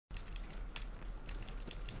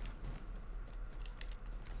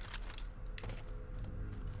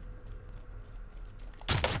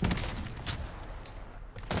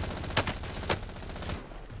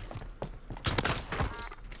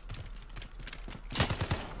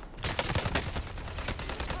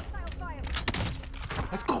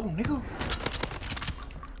Let's go, nigga.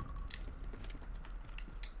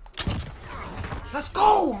 Let's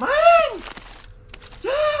go, man.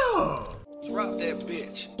 Yeah. Drop that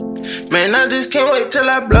bitch. Man, I just can't wait till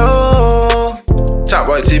I blow. Top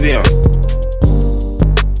Boy TBM.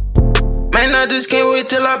 Man, I just can't wait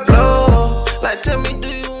till I blow. Like, tell me, do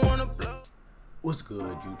you wanna blow? What's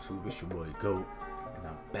good, YouTube? It's your boy Goat, and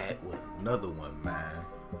I'm back with another one, man.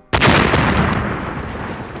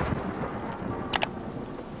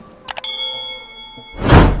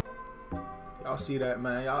 Y'all see that,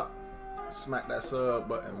 man? Y'all smack that sub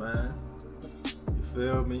button, man. You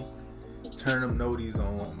feel me? Turn them noties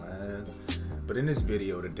on, man. But in this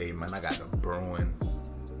video today, man, I got the brewing.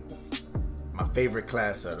 My favorite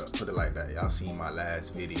class setup, put it like that. Y'all seen my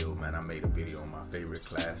last video, man. I made a video on my favorite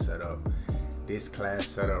class setup. This class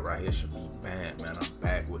setup right here should be banned, man. I'm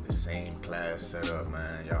back with the same class setup,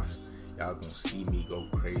 man. Y'all gonna see me go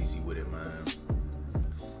crazy with it, man.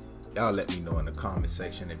 Y'all let me know in the comment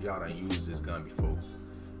section if y'all done used this gun before,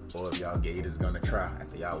 or if y'all gave this gun a try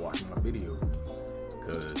after y'all watching my video.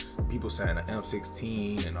 Cause people saying the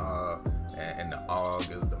M16 and the AUG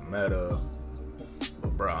is the meta,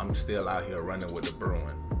 but bro, I'm still out here running with the brewing.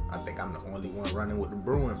 I think I'm the only one running with the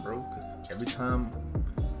brewing, bro. Cause every time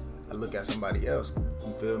I look at somebody else,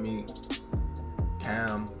 you feel me?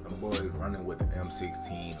 Cam, them boys running with the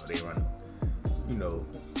M16, or they running, you know,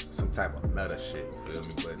 some type of meta shit, you feel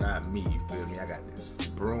me? But not me, you feel me? I got this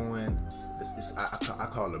brewing. I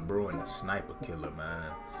call it brewing the sniper killer,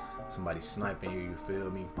 man. Somebody sniping you, you feel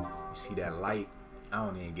me? You see that light? I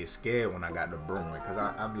don't even get scared when I got the brewing, cause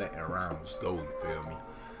I'm letting rounds go, you feel me?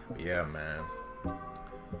 But yeah, man.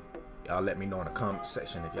 Y'all let me know in the comment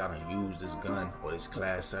section if y'all done use this gun or this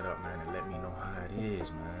class setup, man, and let me know how it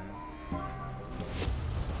is, man.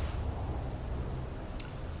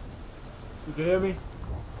 You can hear me?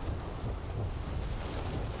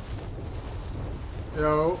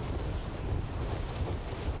 Yo.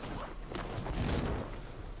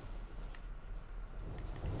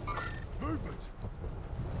 Movement.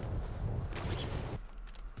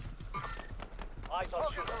 Eyes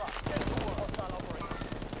on shooter. Get to work. Hostile operator.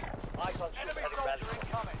 Eyes on shooter. Enemy soldier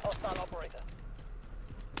incoming. Hostile operator.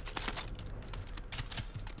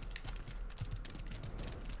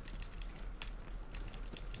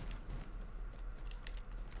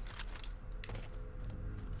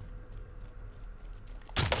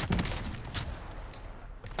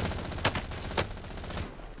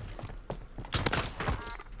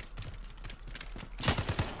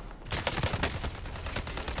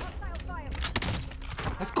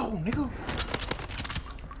 Let's go, nigga.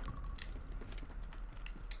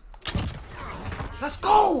 Let's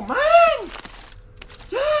go, man.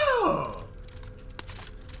 Yeah.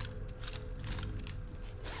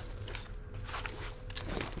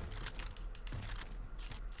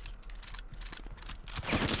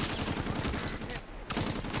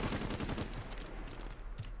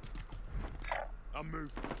 I'm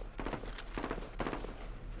moving.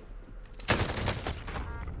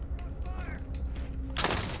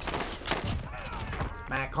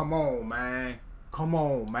 Man, come on, man. Come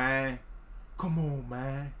on, man. Come on,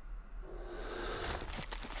 man.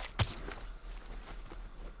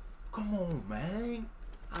 Come on, man.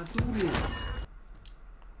 I'll do this.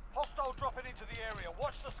 Hostile dropping into the area.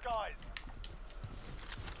 Watch the skies.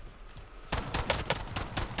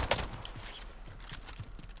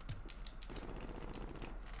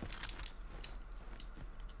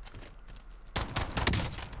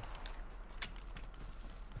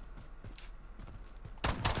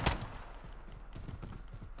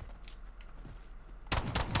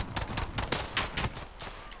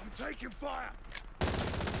 Taking fire!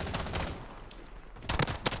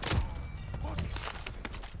 What?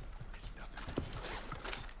 It's nothing.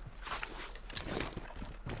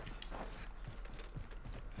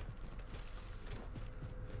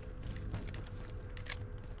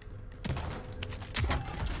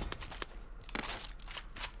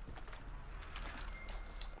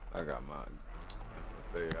 I got my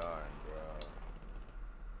FFAR, bro.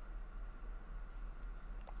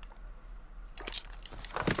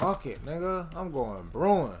 Fuck it, nigga. I'm going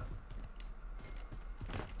brewing.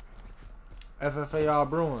 FFAR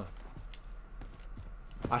brewing.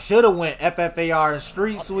 I should have went FFAR and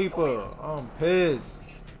Street Sweeper. I'm pissed.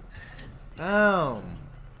 Damn.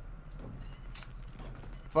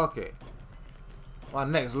 Fuck it. My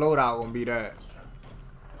next loadout gonna be that.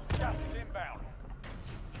 Gas is inbound.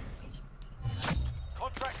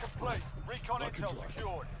 Contract complete. Recon intel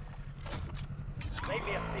secured.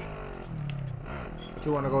 Maybe a thief. What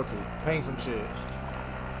you wanna go to? Paint some shit.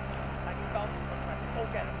 Tagging bounty contract. All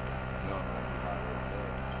get it. No, like,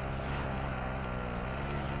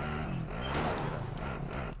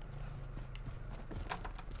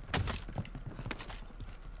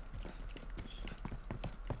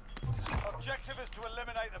 Orders to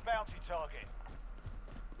eliminate the bounty target.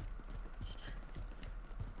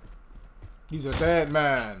 He's a dead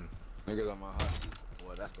man. Niggas on my hut.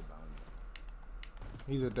 Well, that's the bounty.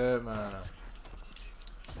 He's a dead man.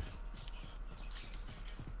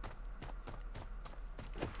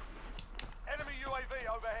 Enemy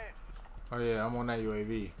UAV overhead. Oh yeah, I'm on that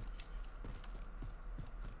UAV.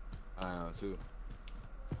 I am too.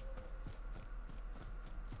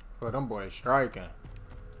 But them boys striking.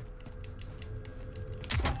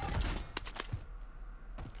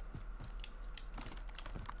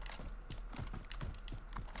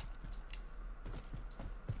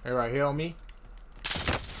 They right here on me.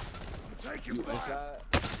 Taking You fire. inside?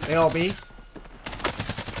 They on me.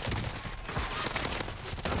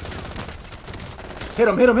 Hit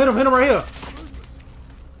him, hit him, hit him, hit him right here.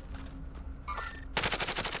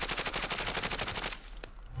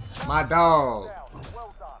 My dog.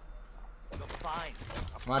 Well done. You're fine.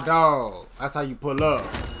 My dog. That's how you pull up.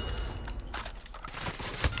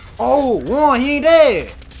 Oh, one, he ain't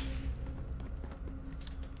dead.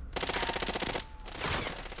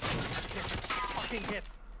 Fucking hit.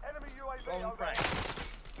 Enemy UAV Wrong overhead.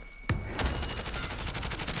 frame.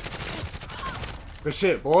 Good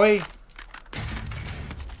shit, boy.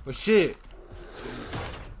 Good shit.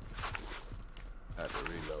 I had to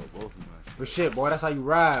reload both of my shit. Good shit, boy. That's how you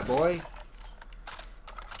ride, boy.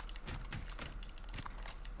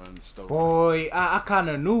 Run the stove. Boy, I kind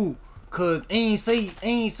of knew, cause ain't say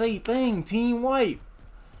thing, team wipe.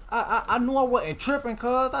 I knew I wasn't tripping,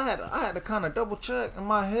 cause I had to kind of double check in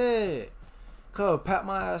my head, cause pat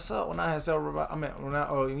my ass up when I had self revive. I mean when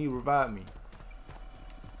he revived me.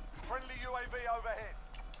 Friendly UAV overhead.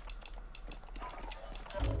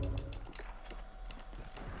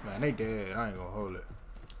 Man, they dead. I ain't gonna hold it.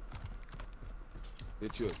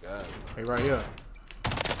 Hit you a guy. They right here.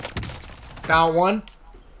 Down one.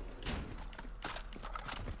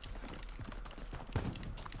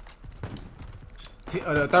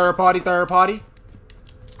 The third party.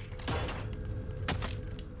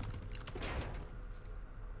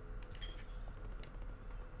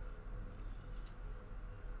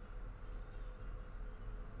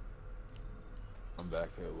 I'm back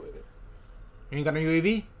here with it. You ain't got no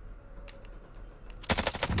UAV?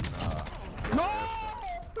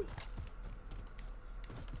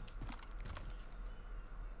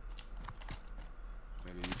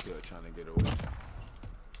 Nigga, you killed trying to get away.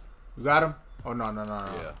 You got him? Oh no.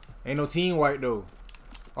 Yeah. Ain't no team white though.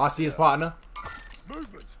 Oh, I see his partner.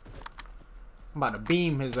 Movement. I'm about to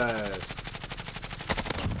beam his ass.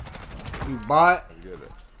 You bot. I get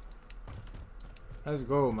it. Let's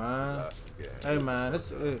go, man. Lost again. Hey man,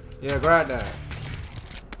 this yeah, grab that.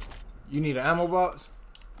 You need an ammo box?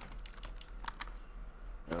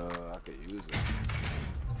 I could use it.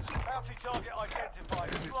 Bounty target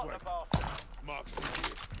identified. Slot the bastard. Marks.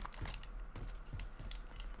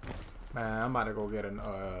 Man, I'm about to go get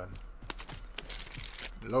a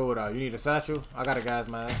load out. You need a satchel? I got a gas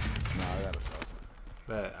mask. Nah, I got a sauce.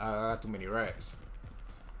 But I got too many racks.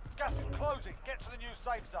 Gas is closing. Get to the new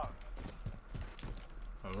safe zone.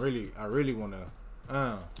 I really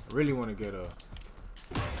wanna get a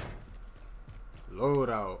load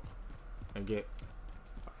out and get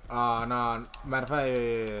nah, matter of fact,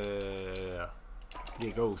 yeah.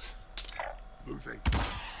 Get ghost. Moving.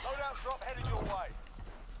 Loadout drop headed your way.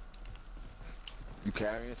 You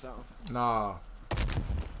carrying something? Nah. That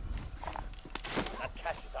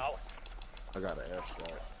cash is ours. I got an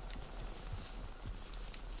airstrike.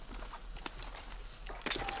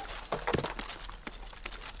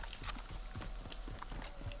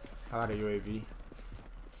 I got a UAV.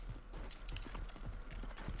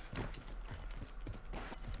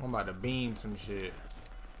 I'm about to beam some shit.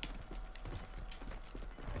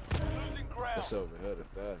 Losing ground. It's over here, the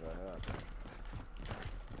fast I have.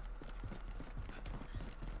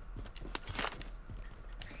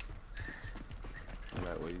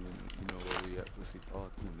 Right where you know where we at, pussy fall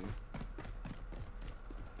through, nigga.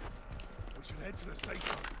 We should head to the safe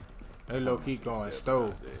zone. They low key going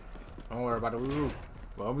stove. Don't worry about the roof.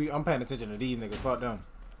 Well, I'm paying attention to these niggas. Fuck them.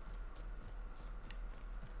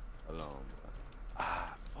 Alone, bro.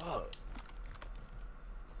 Ah, fuck.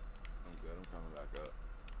 I'm good. I'm coming back up.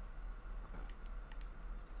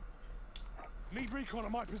 Need recon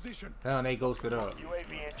on my position. Damn, they ghosted up.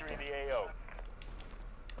 UAV entering the AO.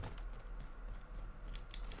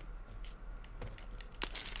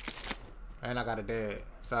 And I got a dead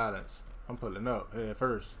silence. I'm pulling up head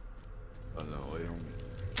first. Oh no, wait on me.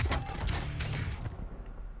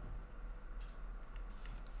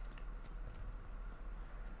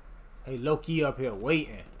 Hey, low key up here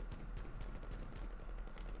waiting.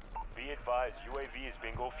 Be advised. advised, UAV is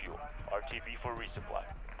bingo fuel. RTB for resupply.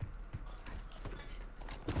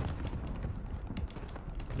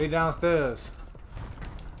 They downstairs.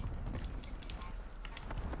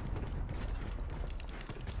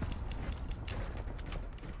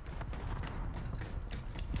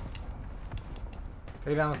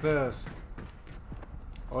 They downstairs.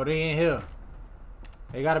 Oh, they in here.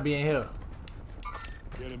 They gotta be in here.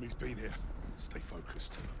 The enemy's been here. Stay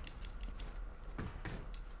focused.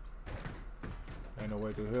 Ain't no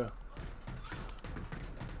way through here.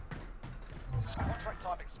 Contract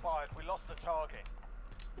time expired. We lost the target.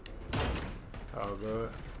 Oh,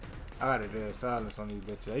 good. I got a dead silence on these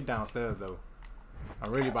bitches. They downstairs though.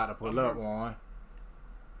 I'm really about to pull up one.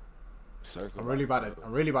 I'm really about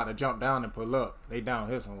to jump down and pull up. They down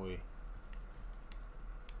here somewhere.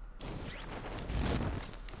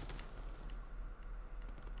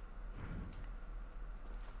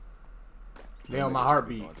 They on my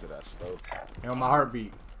heartbeat. They on my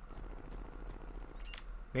heartbeat.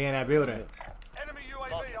 They in that building. Enemy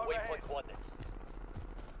UAV overhead.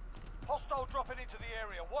 Hostile dropping into the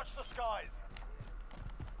area. Watch the skies.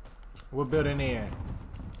 What building they in?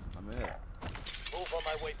 I'm in. Move on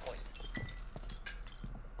my waypoint.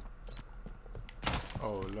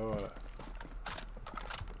 Oh Lord.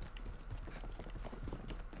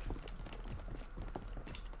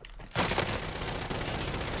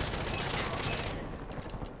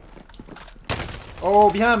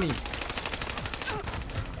 Oh, behind me.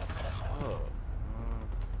 Oh.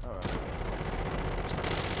 Alright.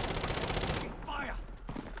 Fire!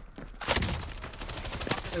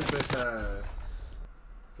 This bitch ass.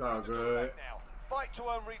 It's all good. Now, fight to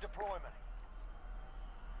earn redeployment.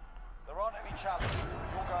 There aren't any challenges.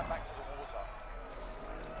 You're going back to the war zone.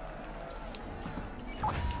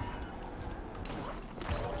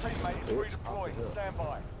 Your teammate is redeployed. Stand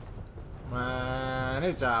by. Man,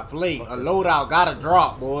 it's a fleet. A loadout gotta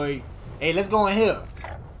drop, boy. Hey, let's go in here.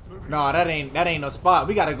 No, that ain't no spot.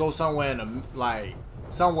 We gotta go somewhere in the like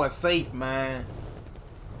somewhat safe, man.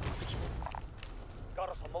 Got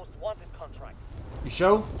us a most wanted contract. You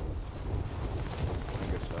sure? I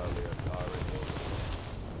guess I'll already over.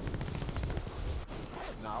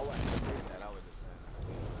 No, I wasn't doing that. I was just saying.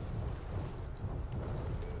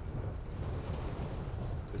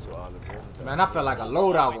 This is all the buildings. Man, I feel like a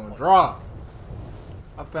loadout gonna drop.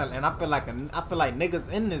 I feel like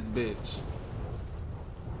niggas in this bitch.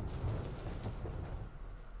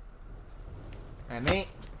 And they,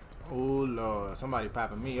 oh Lord, somebody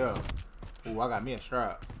popping me up. Ooh, I got me a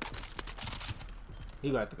strap.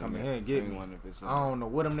 He got to come in here and get me. I don't know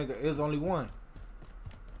what them nigga is. Only one.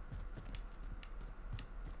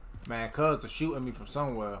 Man, cuz are shooting me from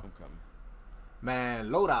somewhere. I'm coming. Man,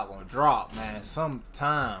 loadout gonna drop, man.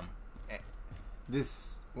 Sometime.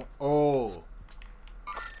 This, oh.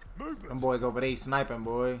 Them boys over there sniping,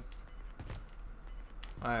 boy.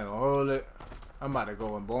 I ain't gonna hold it. I'm about to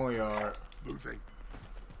go in boneyard. Moving.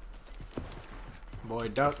 Boy,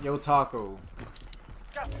 duck your taco.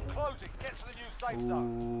 Gas is closing. Get to the new safe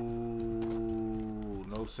zone. Ooh,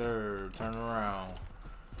 no sir. Turn around.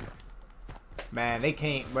 Man, they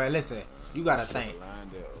can't. But listen, you gotta think.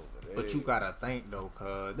 But you gotta think though,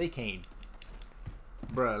 cuz they can't.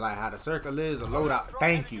 Bruh, like how the circle is, a loadout.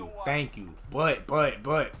 Thank you. But.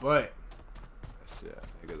 Shit,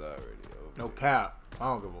 niggas already over. No cap. I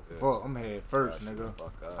don't give a fuck. I'm head first, nigga.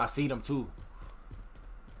 I see them too.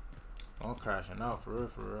 I'm crashing out for real.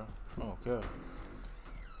 I don't care.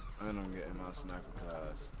 And I'm getting my sniper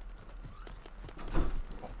class.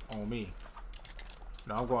 On me.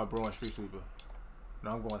 No, I'm going Bruin Street Sweeper.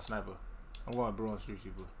 No, I'm going Sniper. I'm going Bruin Street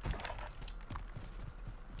Sweeper.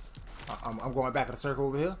 I'm going back of the circle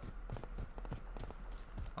over here.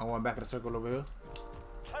 I'm going back of the circle over here.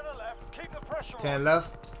 10 left. Keep the pressure 10 on.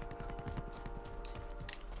 left.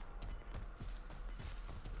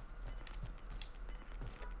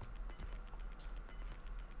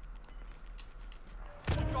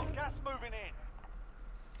 We've got gas moving in.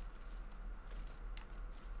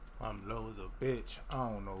 I'm low as a bitch. I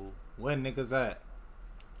don't know where niggas at.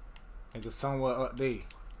 Niggas somewhere up there.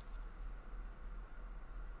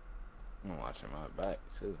 I'm watching my back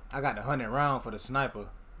too. I got the 100 round for the sniper.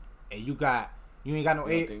 And you ain't got no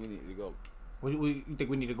I eight. think we need to go. What you think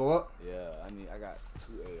we need to go up? Yeah, I got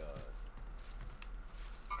 2 ARs.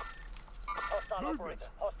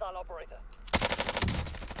 Hostile operator.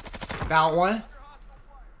 Down one.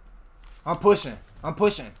 I'm pushing. Go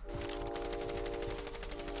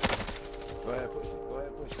ahead, push it.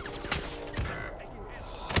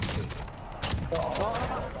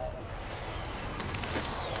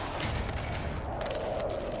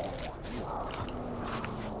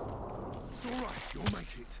 It's alright, you'll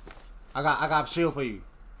make it. I got a shield for you.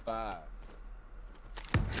 5.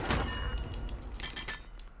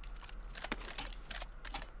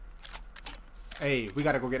 Hey, we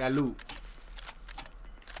gotta go get that loot.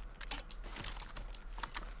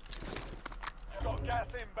 You've got gas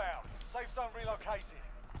inbound. Safe zone relocated.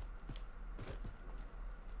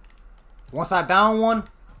 Once I down one.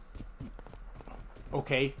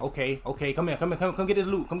 Okay. Come here. Come get this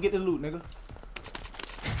loot. Come get this loot, nigga.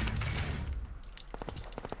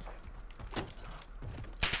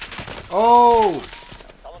 Oh!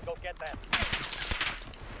 Someone go get that.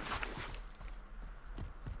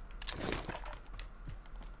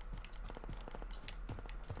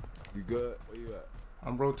 You good? Where you at?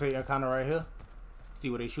 I'm rotating kind of right here. See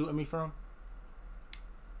where they shooting me from.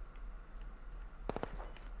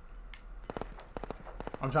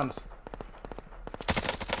 I'm trying to.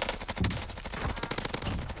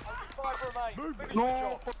 Only 5 remain. Finish the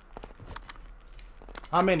job.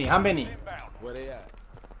 How many? How many? Inbound. Where they at?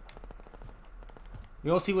 You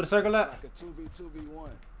don't see where the circle at? Like a 2v1.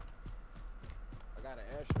 I got an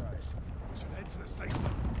airstrike. We should head to the safe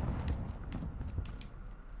zone.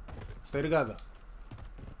 Stay together.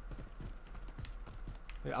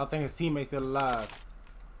 I think his teammate's still alive.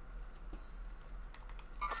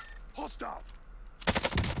 Hostile.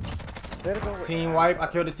 Team wipe. I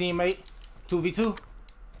killed his teammate. 2v2.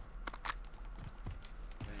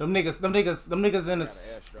 Them niggas in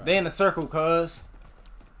the, they in the circle, cuz.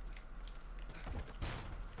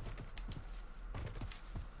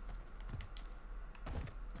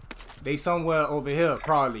 They somewhere over here,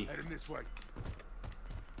 probably. Heading this way.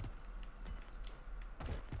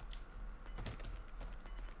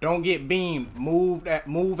 Don't get beamed. Move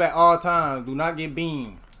at all times. Do not get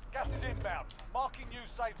beamed. Gas is inbound. Marking new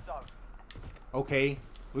safe zone. Okay,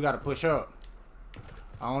 we gotta push up.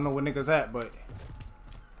 I don't know where niggas at, but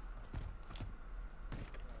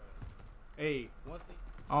hey,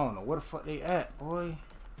 I don't know where the fuck they at, boy.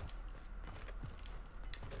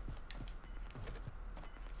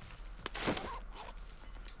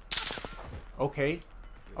 Okay.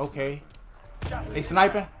 They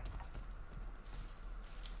sniping?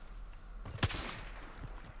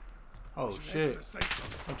 Oh shit.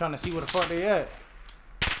 I'm trying to see where the fuck they at.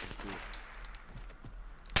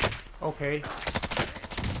 Okay.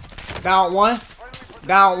 Down one.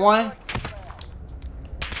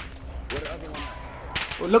 Where the other one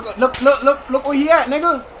at? Well, look where he at,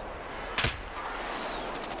 nigga.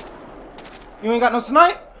 You ain't got no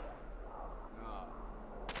snipe? Nah.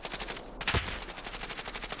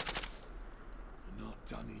 We're not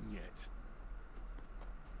done in yet.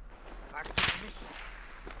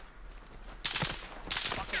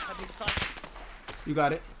 You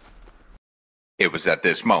got it. It was at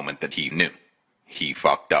this moment that he knew. He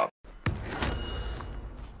fucked up.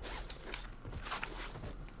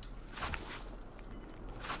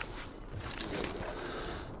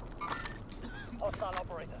 Hostile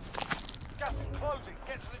operator. Gas is closing.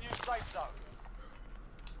 Get to the new safe zone.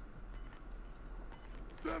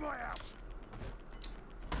 Thermite out.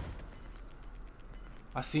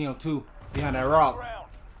 I see him too. Behind that rock. Ground.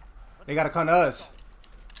 They gotta come to us.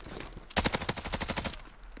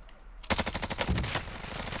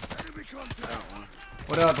 Enemy contact.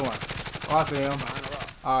 What the other one? Oh, I see him.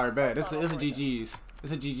 Alright, bet. This is a GG's.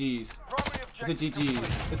 It's a GG's. Primary It's a objective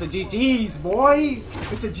GG's. It's a GG's, boy.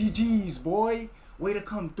 It's a GG's, boy. Way to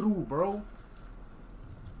come through, bro.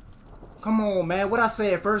 Come on, man. What I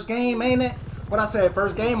said first game, ain't it? What I said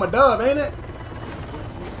first game, a dub, ain't it?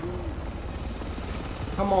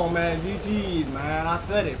 Come on, man. GG's, man. I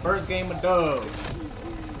said it. First game, a dub.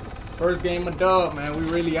 First game, a dub, man. We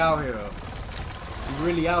really out here. We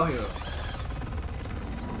really out here.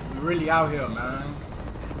 We really out here, man.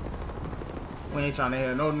 We ain't trying to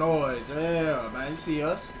hear no noise. Yeah, man. You see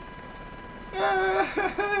us? Yeah.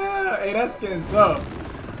 Hey, that's getting tough.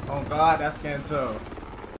 Oh, God, that's getting tough.